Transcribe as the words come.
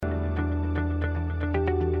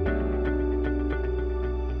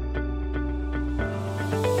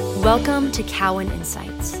Welcome to Cowen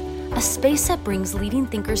Insights, a space that brings leading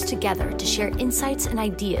thinkers together to share insights and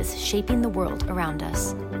ideas shaping the world around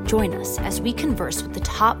us. Join us as we converse with the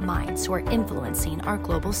top minds who are influencing our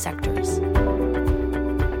global sectors.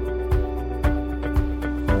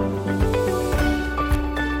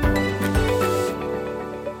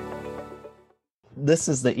 This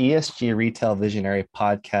is the ESG Retail Visionary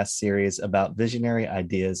podcast series about visionary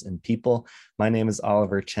ideas and people. My name is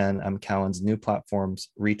Oliver Chen. I'm Cowen's new platforms,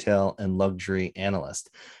 retail, and luxury analyst.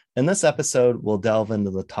 In this episode, we'll delve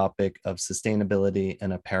into the topic of sustainability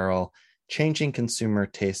and apparel, changing consumer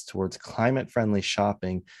taste towards climate-friendly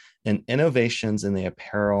shopping, and innovations in the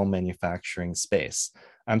apparel manufacturing space.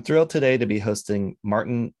 I'm thrilled today to be hosting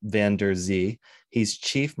Martin van der Zee. He's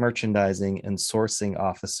Chief Merchandising and Sourcing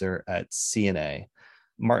Officer at C&A.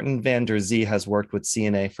 Martin van der Zee has worked with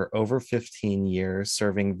C&A for over 15 years,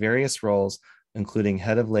 serving various roles, including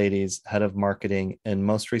head of ladies, head of marketing, and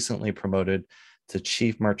most recently promoted to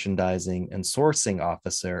Chief Merchandising and Sourcing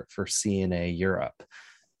Officer for C&A Europe.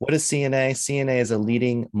 What is C&A? C&A is a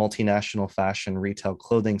leading multinational fashion retail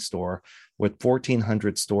clothing store with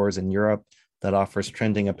 1,400 stores in Europe that offers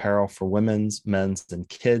trending apparel for women's, men's, and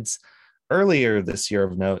kids. Earlier this year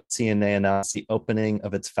of note, C&A announced the opening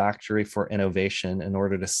of its factory for innovation in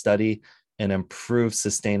order to study and improve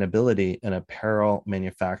sustainability in apparel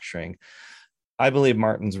manufacturing. I believe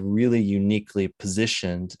Martin's really uniquely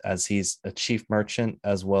positioned as he's a chief merchant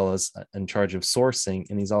as well as in charge of sourcing,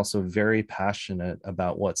 and he's also very passionate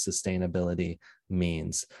about what sustainability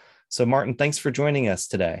means. So Martin, thanks for joining us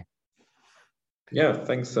today. Yeah,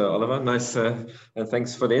 thanks, Oliver. Nice, and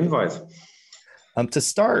thanks for the invite. To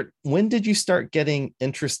start, when did you start getting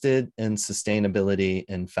interested in sustainability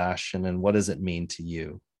in fashion, and what does it mean to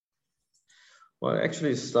you? Well, I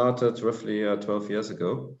actually started roughly 12 years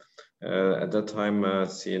ago. At that time,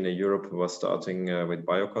 C&A Europe was starting with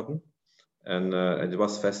BioCotton, and it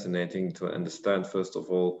was fascinating to understand, first of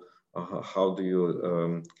all, how do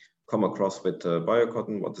you come across with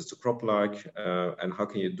BioCotton, what is the crop like, and how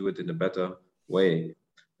can you do it in a better way.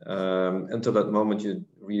 Until that moment, you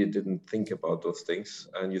really didn't think about those things,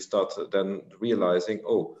 and you start then realizing,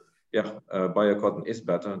 oh, yeah, BioCotton is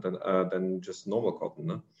better than just normal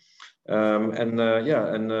cotton.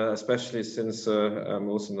 Especially since I'm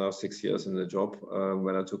also now 6 years in the job,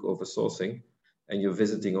 when I took over sourcing, and you're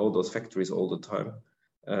visiting all those factories all the time,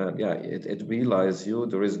 it realizes you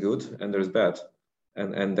there is good and there is bad,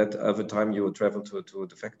 and that every time you travel to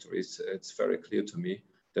the factories, it's very clear to me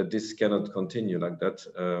that this cannot continue like that.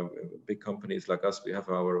 Big companies like us, we have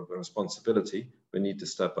our responsibility. We need to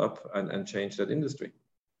step up and change that industry.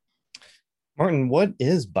 Martin, what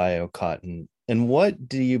is BioCotton? And what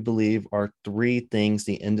do you believe are 3 things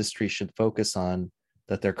the industry should focus on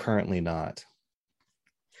that they're currently not?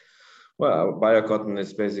 Well, BioCotton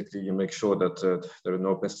is basically you make sure that there are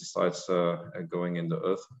no pesticides going in the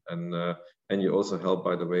earth, and you also help,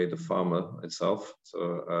 by the way, the farmer itself.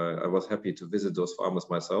 So I was happy to visit those farmers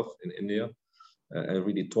myself in India and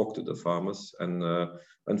really talk to the farmers. And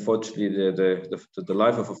unfortunately, the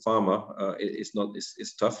life of a farmer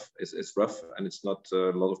is tough, is rough, and it's not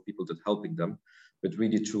a lot of people that helping them. But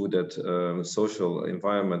really true that social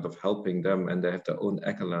environment of helping them, and they have their own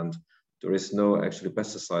ackerland. There is no actually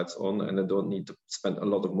pesticides on, and they don't need to spend a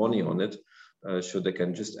lot of money on it. So they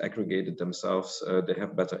can just aggregate it themselves. They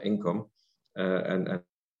have better income, and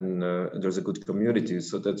there's a good community.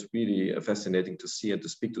 So that's really fascinating to see and to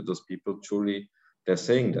speak to those people. Truly, they're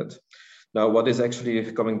saying that. Now, what is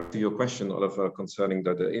actually coming to your question, Oliver, concerning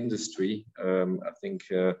the industry? I think,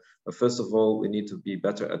 first of all, we need to be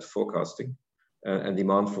better at forecasting and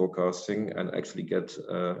demand forecasting, and actually get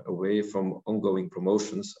away from ongoing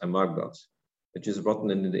promotions and markdowns, which is rotten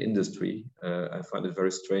in the industry. I find it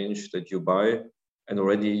very strange that you buy and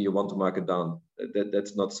already you want to mark it down.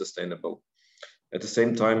 That's not sustainable. At the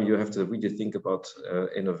same time, you have to really think about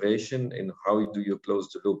innovation in how do you close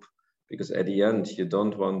the loop, because at the end, you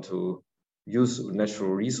don't want to use natural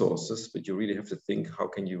resources, but you really have to think how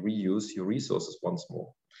can you reuse your resources once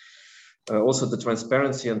more. Also, the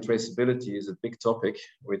transparency and traceability is a big topic,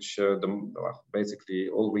 which basically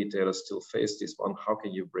all retailers still face this one. How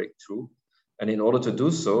can you break through? And in order to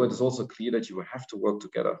do so, it is also clear that you have to work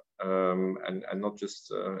together, and not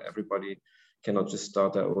just everybody cannot just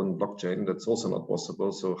start their own blockchain. That's also not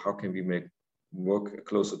possible. So how can we work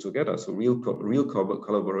closer together? So real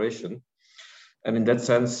collaboration. And in that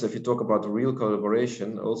sense, if you talk about real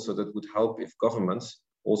collaboration, also that would help if governments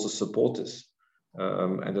also support this.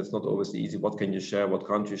 And that's not always easy. What can you share? What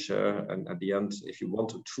can't you share? And at the end, if you want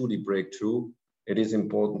to truly break through, it is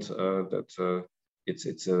important that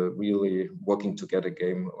it's a really working together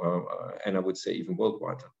game, and I would say even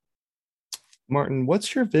worldwide. Martin,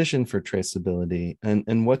 what's your vision for traceability,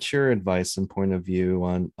 and what's your advice and point of view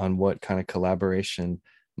on what kind of collaboration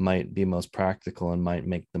might be most practical and might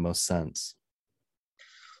make the most sense?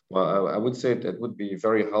 Well, I would say that would be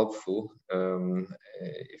very helpful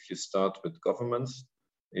if you start with governments.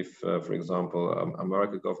 If, for example,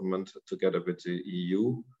 American government together with the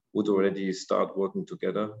EU would already start working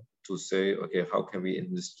together to say, okay, how can we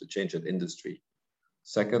change that industry?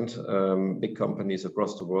 Second, big companies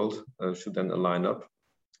across the world should then align up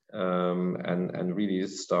and really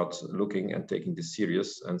start looking and taking this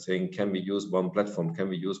serious and saying, can we use one platform? Can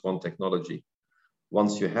we use one technology?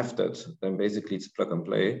 Once you have that, then basically it's plug and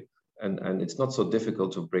play, and it's not so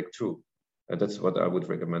difficult to break through. And that's what I would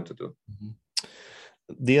recommend to do. Mhm.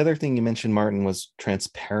 The other thing you mentioned, Martin, was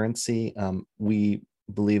transparency. We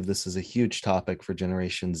believe this is a huge topic for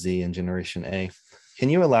Generation Z and Generation A. Can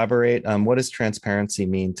you elaborate? What does transparency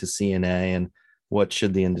mean to CNA, and what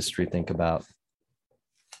should the industry think about?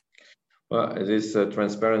 Well, it is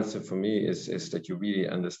transparency for me is that you really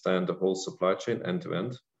understand the whole supply chain end to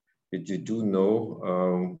end. That you do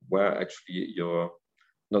know where actually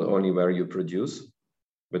not only where you produce,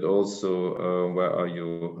 but also where are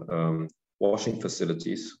your washing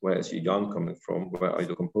facilities, where is your yarn coming from, where are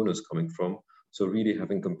your components coming from. So really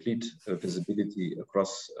having complete visibility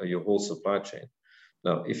across your whole supply chain.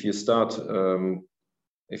 Now, if you start,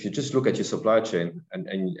 if you just look at your supply chain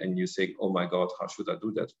and you say, oh my God, how should I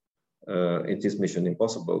do that? It is mission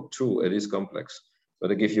impossible. True, it is complex. But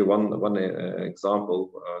I give you one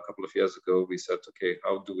example. A couple of years ago, we said, okay,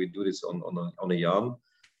 how do we do this on a yarn?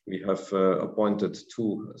 We have appointed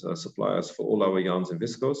two suppliers for all our yarns in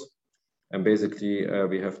viscose. And basically,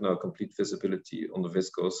 we have now complete visibility on the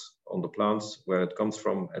viscose, on the plants, where it comes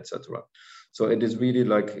from, etc. So it is really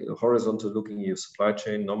like horizontal looking at your supply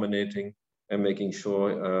chain, nominating, and making sure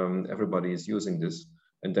everybody is using this.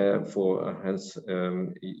 And therefore, hence,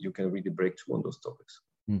 you can really break through on those topics.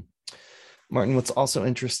 Martin, what's also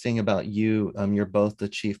interesting about you, you're both the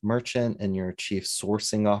chief merchant and you're chief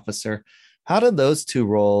sourcing officer. How did those two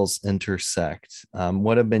roles intersect?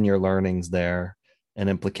 What have been your learnings there and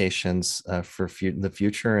implications for the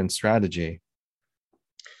future and strategy?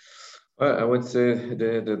 I would say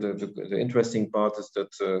the interesting part is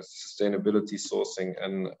that sustainability, sourcing,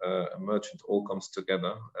 and a merchant all comes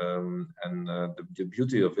together. The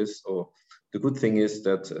beauty of this, or the good thing is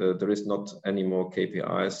that there is not any more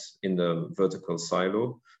KPIs in the vertical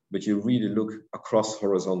silo, but you really look across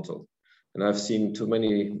horizontal. And I've seen too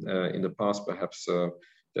many in the past, perhaps,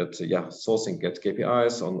 that sourcing gets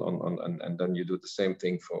KPIs and then you do the same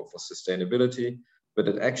thing for sustainability, but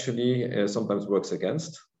it actually sometimes works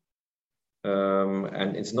against.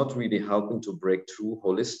 And it's not really helping to break through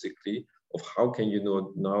holistically of how can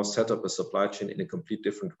you now set up a supply chain in a complete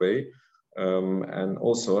different way, and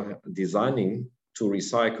also designing to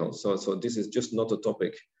recycle. So this is just not a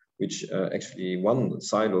topic which actually one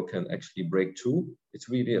silo can actually break through. It's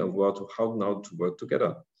really a word of how now to work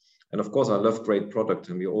together. And of course, I love great product,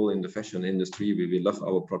 and we're all in the fashion industry. We love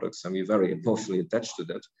our products, and we're very emotionally attached to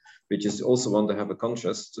that. We just also want to have a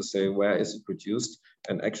conscience to say where is it produced,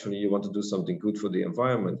 and actually you want to do something good for the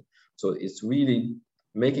environment. So it's really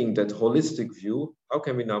making that holistic view. How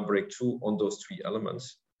can we now break through on those three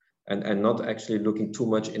elements, and not actually looking too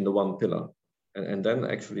much in the one pillar? And then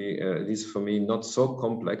actually, it is for me not so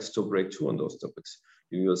complex to break through on those topics.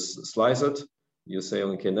 You slice it. You say,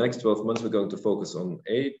 okay, next 12 months we're going to focus on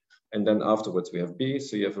A. And then afterwards we have B,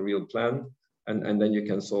 so you have a real plan, and then you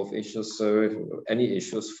can solve issues, any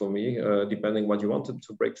issues for me, depending what you wanted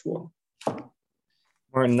to break through on.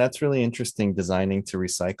 Martin, that's really interesting, designing to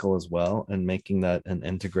recycle as well and making that an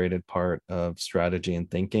integrated part of strategy and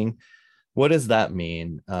thinking. What does that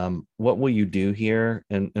mean? What will you do here,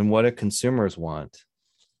 and what do consumers want?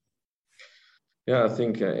 Yeah, I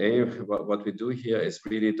think what we do here is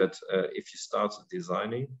really that if you start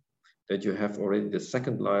designing, that you have already the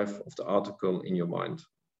second life of the article in your mind.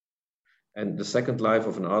 And the second life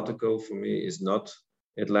of an article for me is not,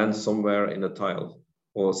 it lands somewhere in a tile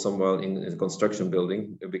or somewhere in a construction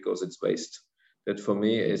building because it's waste. That for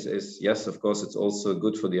me is yes, of course, it's also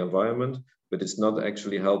good for the environment, but it's not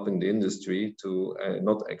actually helping the industry to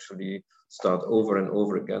not actually start over and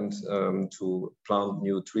over again to plant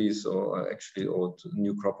new trees or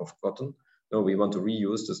new crop of cotton. No, we want to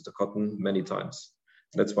reuse the cotton many times.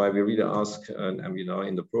 That's why we really ask, and we're now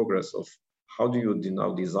in the progress of how do you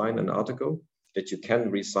now design an article that you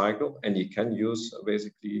can recycle and you can use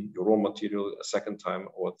basically your raw material a second time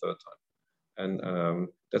or a third time. And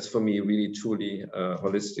that's for me really truly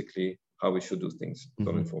holistically how we should do things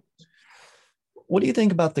going forward. What do you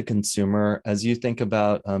think about the consumer as you think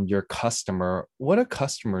about your customer? What do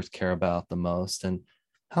customers care about the most, and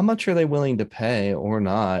how much are they willing to pay or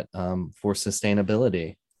not for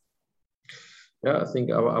sustainability? Yeah, I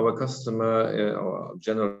think our customer, or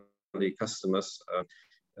generally customers,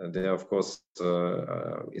 they of course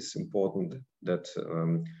it's important that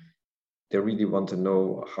they really want to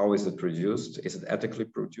know how is it produced, is it ethically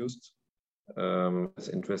produced? It's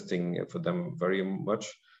interesting for them very much,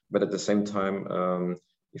 but at the same time,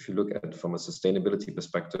 if you look at from a sustainability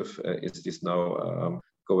perspective, is this now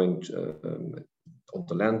going on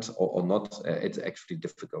the land or not? It's actually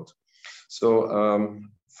difficult. So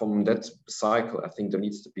from that cycle, I think there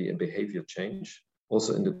needs to be a behavior change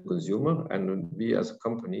also in the consumer, and we as a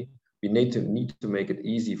company, we need to make it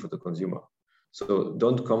easy for the consumer. So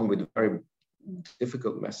don't come with very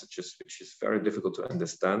difficult messages, which is very difficult to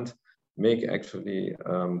understand. Make actually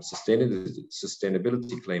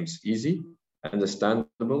sustainability claims easy,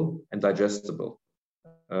 understandable, and digestible.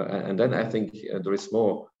 And then I think there is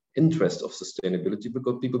more interest of sustainability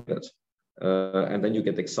because people get, and then you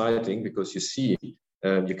get exciting because you see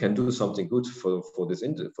you can do something good for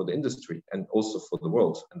the industry and also for the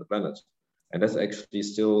world and the planet. And that's actually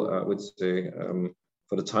still, I would say,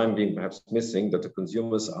 for the time being, perhaps missing, that the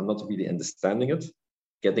consumers are not really understanding it,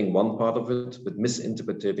 getting one part of it, but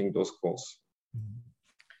misinterpreting those calls.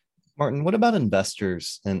 Martin, what about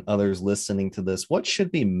investors and others listening to this? What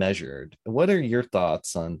should be measured? What are your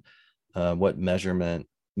thoughts on what measurement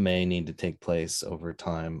may need to take place over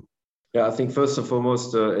time? Yeah, I think first and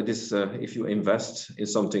foremost, it is if you invest in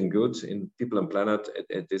something good in people and planet,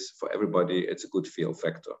 it is for everybody, it's a good feel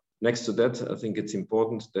factor. Next to that, I think it's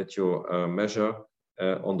important that you measure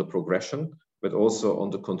on the progression, but also on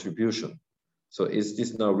the contribution. So is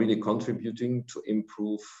this now really contributing to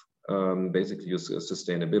improve basically your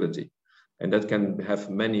sustainability? And that can have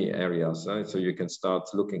many areas. Right? So you can start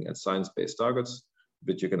looking at science-based targets,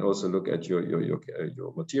 but you can also look at your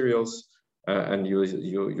materials, and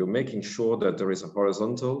you're making sure that there is a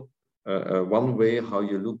horizontal one way how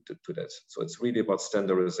you look to that. So it's really about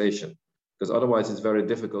standardization, because otherwise it's very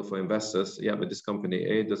difficult for investors. Yeah, but this company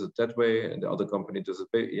A does it that way, and the other company does it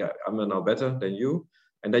B. Yeah, I'm now better than you.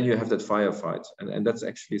 And then you have that firefight. And that's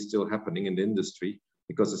actually still happening in the industry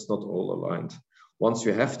because it's not all aligned. Once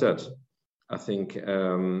you have that, I think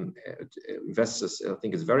investors, I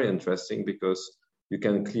think it's very interesting because you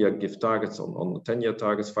can give targets on 10-year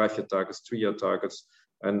targets, 5-year targets, 3-year targets.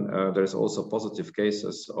 And there's also positive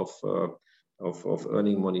cases of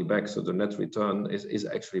earning money back. So the net return is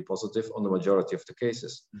actually positive on the majority of the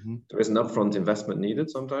cases. Mm-hmm. There is an upfront investment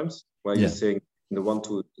needed sometimes, where you're saying in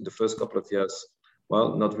the first couple of years,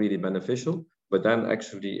 well, not really beneficial, but then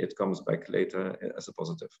actually it comes back later as a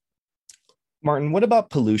positive. Martin, what about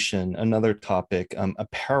pollution? Another topic.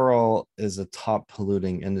 Apparel is a top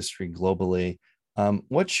polluting industry globally.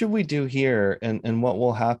 What should we do here, and what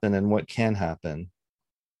will happen and what can happen?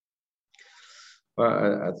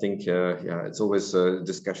 Well, I think, it's always a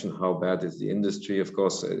discussion how bad is the industry. Of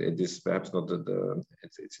course, it is perhaps not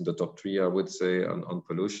it's in the top 3, I would say, on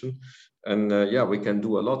pollution. And we can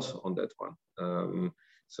do a lot on that one.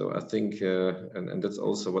 So I think, and that's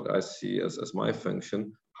also what I see as my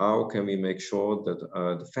function. How can we make sure that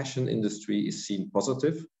the fashion industry is seen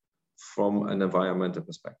positive from an environmental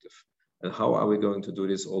perspective? And how are we going to do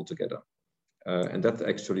this all together? And that's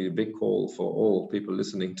actually a big call for all people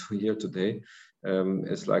listening to here today.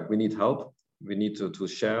 It's like we need help. We need to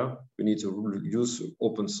share. We need to use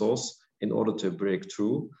open source in order to break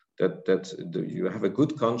through that you have a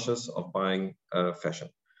good conscience of buying fashion.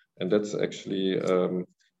 And that's actually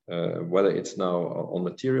whether it's now on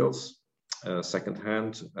materials,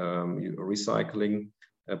 secondhand, recycling,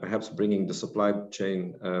 perhaps bringing the supply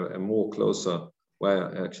chain more closer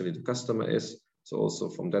where actually the customer is. So also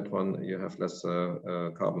from that one, you have less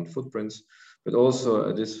carbon footprints. But also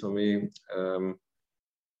it is for me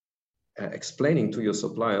explaining to your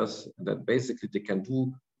suppliers that basically they can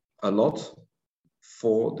do a lot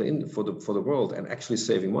for the world and actually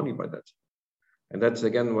saving money by that. And that's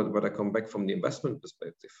again what I come back from the investment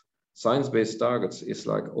perspective. Science-based targets is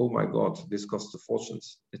like, oh my God, this costs a fortune.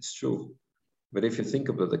 It's true. But if you think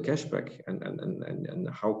about the cashback and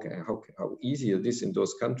how easy it is in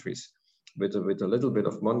those countries with a little bit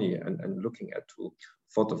of money and looking at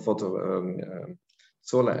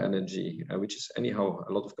solar energy, which is anyhow,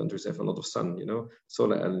 a lot of countries have a lot of sun,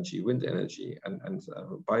 solar energy, wind energy, and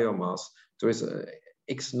biomass. There is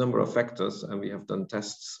X number of factors, and we have done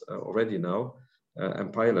tests already now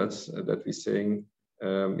and pilots that we're saying,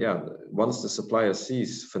 once the supplier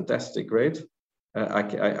sees, fantastic, great,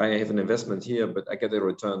 I have an investment here, but I get a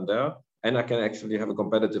return there, and I can actually have a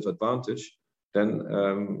competitive advantage. then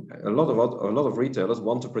a lot of retailers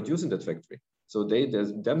want to produce in that factory. So they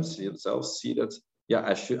themselves see that, yeah,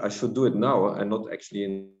 I should do it now and not actually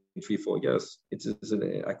in 3-4 years.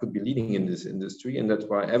 I could be leading in this industry, and that's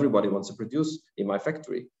why everybody wants to produce in my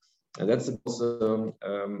factory. And that's also,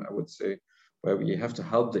 I would say, where we have to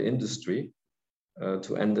help the industry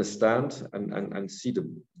to understand and see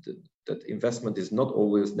that investment is not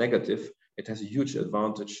always negative. It has a huge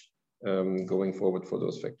advantage going forward for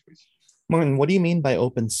those factories. Martin, what do you mean by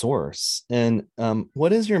open source? And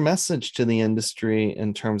what is your message to the industry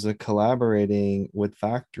in terms of collaborating with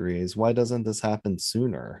factories? Why doesn't this happen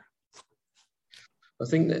sooner? I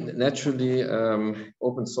think naturally,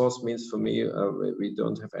 open source means for me, we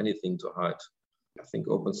don't have anything to hide. I think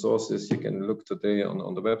open source is, you can look today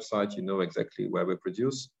on the website, you know exactly where we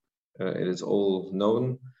produce. It is all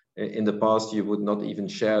known. In the past, you would not even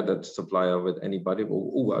share that supplier with anybody.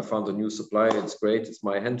 Oh, I found a new supplier, it's great, it's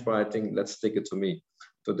my handwriting, let's stick it to me.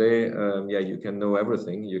 Today, yeah, you can know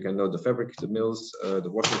everything. You can know the fabric, the mills,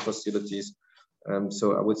 the washing facilities.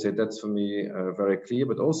 So I would say that's for me very clear,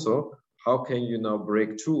 but also, how can you now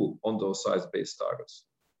break through on those size-based targets?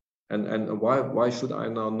 And why should I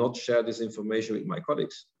now not share this information with my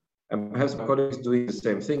colleagues? And perhaps my colleagues doing the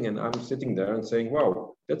same thing, and I'm sitting there and saying,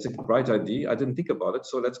 wow, that's a bright idea. I didn't think about it,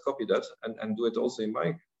 so let's copy that and do it also in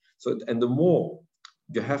my. So, and the more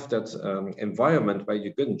you have that environment where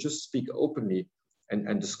you can just speak openly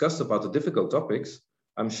and discuss about the difficult topics,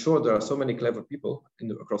 I'm sure there are so many clever people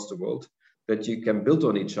across the world that you can build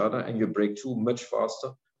on each other and you break through much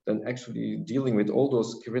faster than actually dealing with all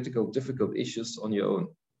those critical, difficult issues on your own.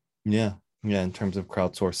 Yeah, in terms of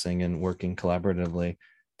crowdsourcing and working collaboratively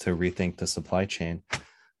to rethink the supply chain.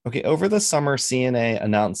 Okay, over the summer, CNA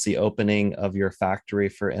announced the opening of your Factory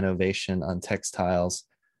for Innovation on Textiles.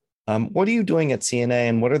 What are you doing at CNA,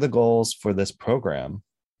 and what are the goals for this program?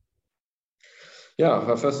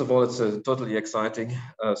 Yeah, first of all, it's a totally exciting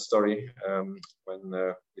story when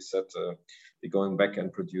we said we're going back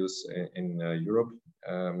and produce in Europe.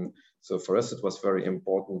 So for us, it was very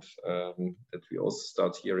important that we also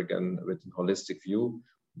start here again with a holistic view.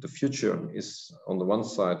 The future is on the one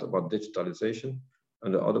side about digitalization,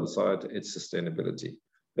 on the other side, it's sustainability.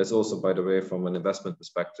 That's also, by the way, from an investment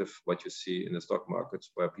perspective, what you see in the stock markets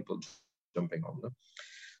where people jumping on them.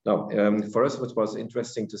 Now, for us, what was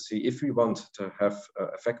interesting to see, if we want to have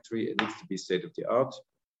a factory, it needs to be state of the art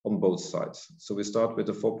on both sides. So we start with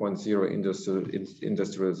the 4.0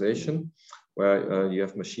 industrialization, where you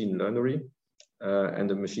have machine learning, and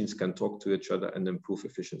the machines can talk to each other and improve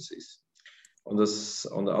efficiencies. On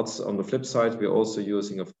the flip side, we're also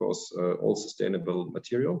using, of course, all sustainable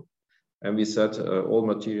material. And we said all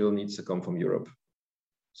material needs to come from Europe.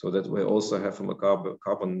 So that we also have from a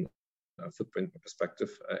carbon footprint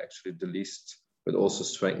perspective, actually the least, but also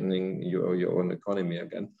strengthening your own economy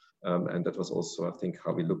again. And that was also, I think,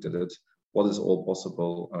 how we looked at it. What is all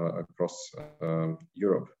possible across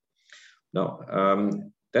Europe? Now,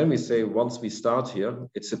 then we say once we start here,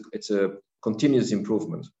 it's a continuous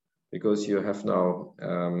improvement, because you have now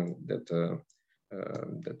that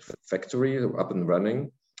factory up and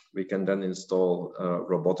running. We can then install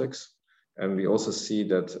robotics, and we also see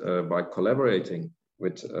that by collaborating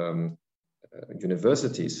with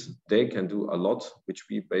universities, they can do a lot, which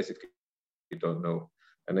we basically don't know.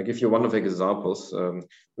 And I give you one of the examples.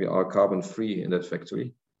 We are carbon free in that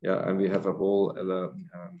factory. Yeah, and we have a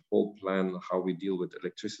whole plan how we deal with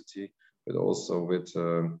electricity, but also with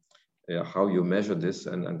how you measure this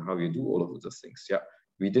and how you do all of those things. Yeah,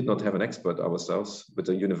 we did not have an expert ourselves, but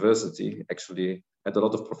the university actually had a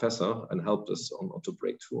lot of professor and helped us on to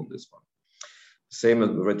break through on this one. Same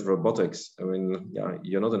with robotics. I mean, yeah,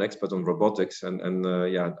 you're not an expert on robotics, and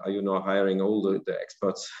yeah, are you now hiring all the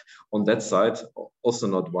experts on that side? Also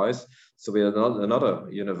not wise. So we have another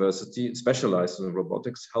university specialized in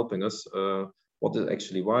robotics helping us. What is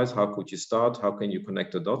actually wise? How could you start? How can you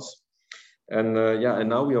connect the dots? And yeah, and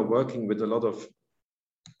now we are working with a lot of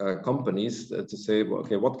companies to say, well,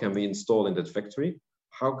 okay, what can we install in that factory?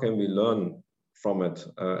 How can we learn from it,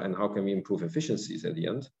 and how can we improve efficiencies at the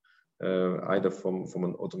end? Either from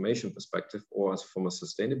an automation perspective or from a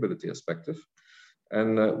sustainability perspective.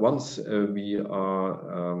 And once we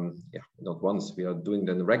are, not once, we are doing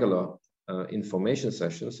then regular information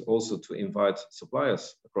sessions also to invite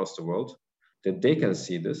suppliers across the world that they can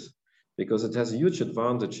see this, because it has huge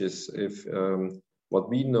advantages if what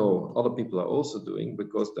we know other people are also doing,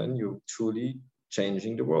 because then you're truly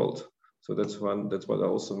changing the world. So that's what I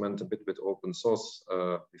also meant a bit with open source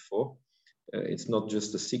before. It's not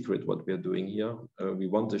just a secret what we are doing here. We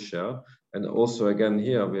want to share. And also, again,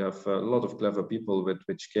 here we have a lot of clever people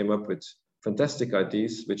which came up with fantastic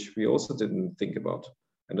ideas which we also didn't think about.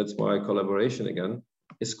 And that's why collaboration again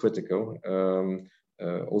is critical,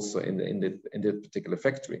 also in the particular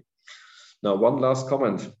factory. Now, one last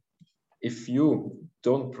comment: if you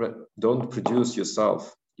don't produce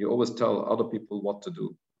yourself, you always tell other people what to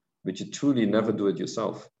do, but you truly never do it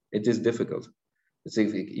yourself. It is difficult. It's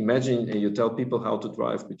like, imagine you tell people how to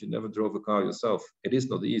drive, but you never drove a car yourself. It is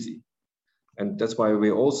not easy. And that's why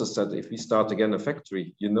we also said, if we start again a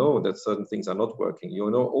factory, you know that certain things are not working.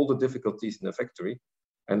 You know all the difficulties in a factory.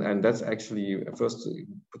 And that's actually, first,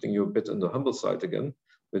 putting you a bit on the humble side again,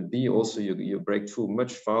 but B, also you break through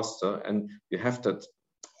much faster, and you have that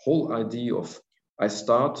whole idea of I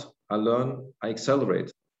start, I learn, I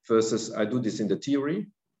accelerate, versus I do this in the theory.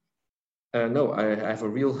 No, I have a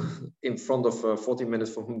real, in front of 40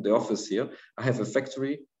 minutes from the office here, I have a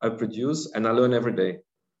factory, I produce, and I learn every day.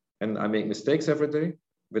 And I make mistakes every day,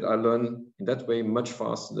 but I learn in that way much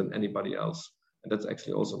faster than anybody else. And that's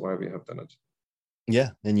actually also why we have done it.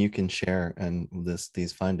 Yeah, and you can share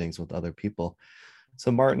these findings with other people.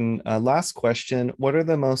 So Martin, last question. What are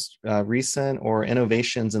the most recent or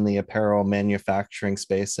innovations in the apparel manufacturing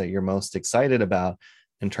space that you're most excited about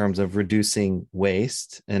in terms of reducing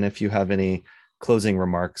waste? And if you have any closing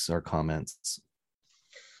remarks or comments.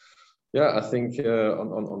 Yeah, I think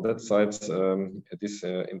on that side, it is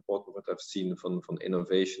important what I've seen from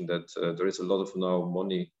innovation, that there is a lot of now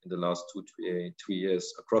money in the last 2-3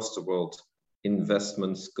 years across the world,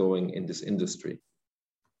 investments going in this industry.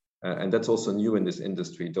 And that's also new in this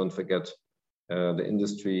industry. Don't forget, the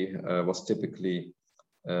industry was typically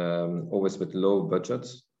always with low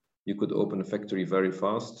budgets. You could open a factory very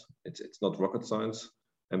fast. It's not rocket science.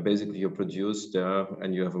 And basically you produce there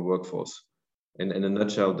and you have a workforce. In a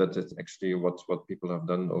nutshell, that is actually what people have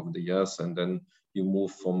done over the years. And then you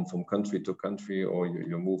move from country to country, or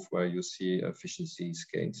you move where you see efficiency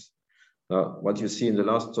gains. Now, what you see in the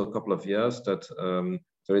last couple of years, that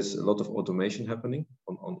there is a lot of automation happening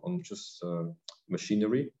on just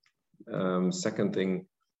machinery. Second thing,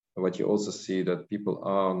 what you also see, that people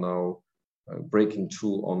are now breaking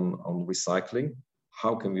through on recycling.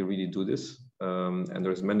 How can we really do this? And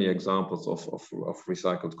there's many examples of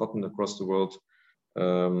recycled cotton across the world,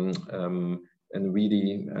 and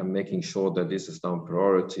really making sure that this is now a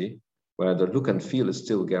priority, where the look and feel is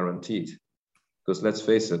still guaranteed. Because let's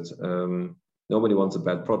face it, nobody wants a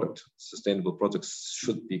bad product. Sustainable products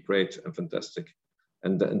should be great and fantastic.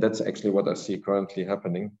 And that's actually what I see currently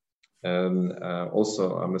happening.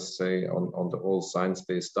 Also, I must say, on the all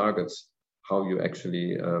science-based targets, how you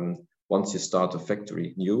actually, once you start a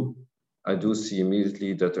factory new, I do see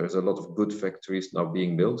immediately that there's a lot of good factories now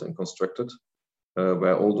being built and constructed,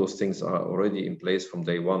 where all those things are already in place from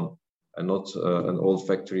day one, and not an old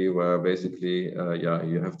factory where basically,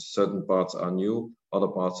 you have certain parts are new, other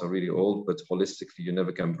parts are really old, but holistically you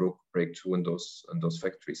never can break through in those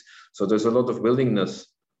factories. So there's a lot of willingness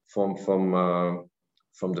from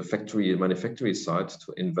the factory manufacturing side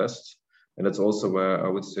to invest. And that's also where I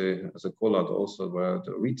would say, as a call out, also where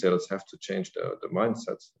the retailers have to change the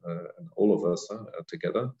mindset, and all of us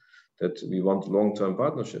together, that we want long-term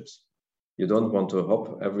partnerships. You don't want to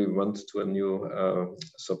hop every month to a new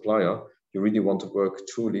supplier. You really want to work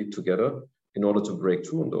truly together in order to break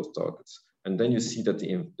through on those targets. And then you see that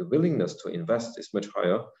the willingness to invest is much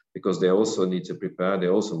higher, because they also need to prepare. They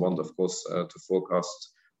also want, of course, to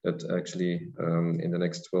forecast that actually in the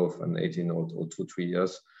next 12 and 18 or 2-3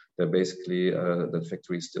 years, that basically that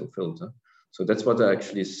factory is still filled. So that's what I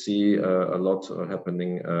actually see a lot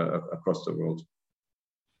happening across the world.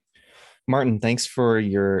 Martin, thanks for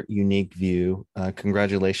your unique view.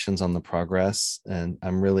 Congratulations on the progress. And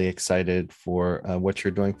I'm really excited for what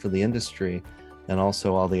you're doing for the industry, and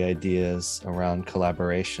also all the ideas around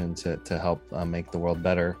collaboration to help make the world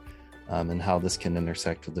better, and how this can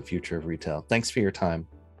intersect with the future of retail. Thanks for your time.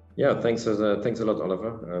 Yeah, thanks a lot,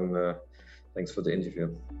 Oliver. And thanks for the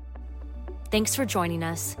interview. Thanks for joining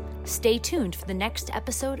us. Stay tuned for the next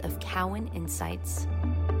episode of Cowen Insights.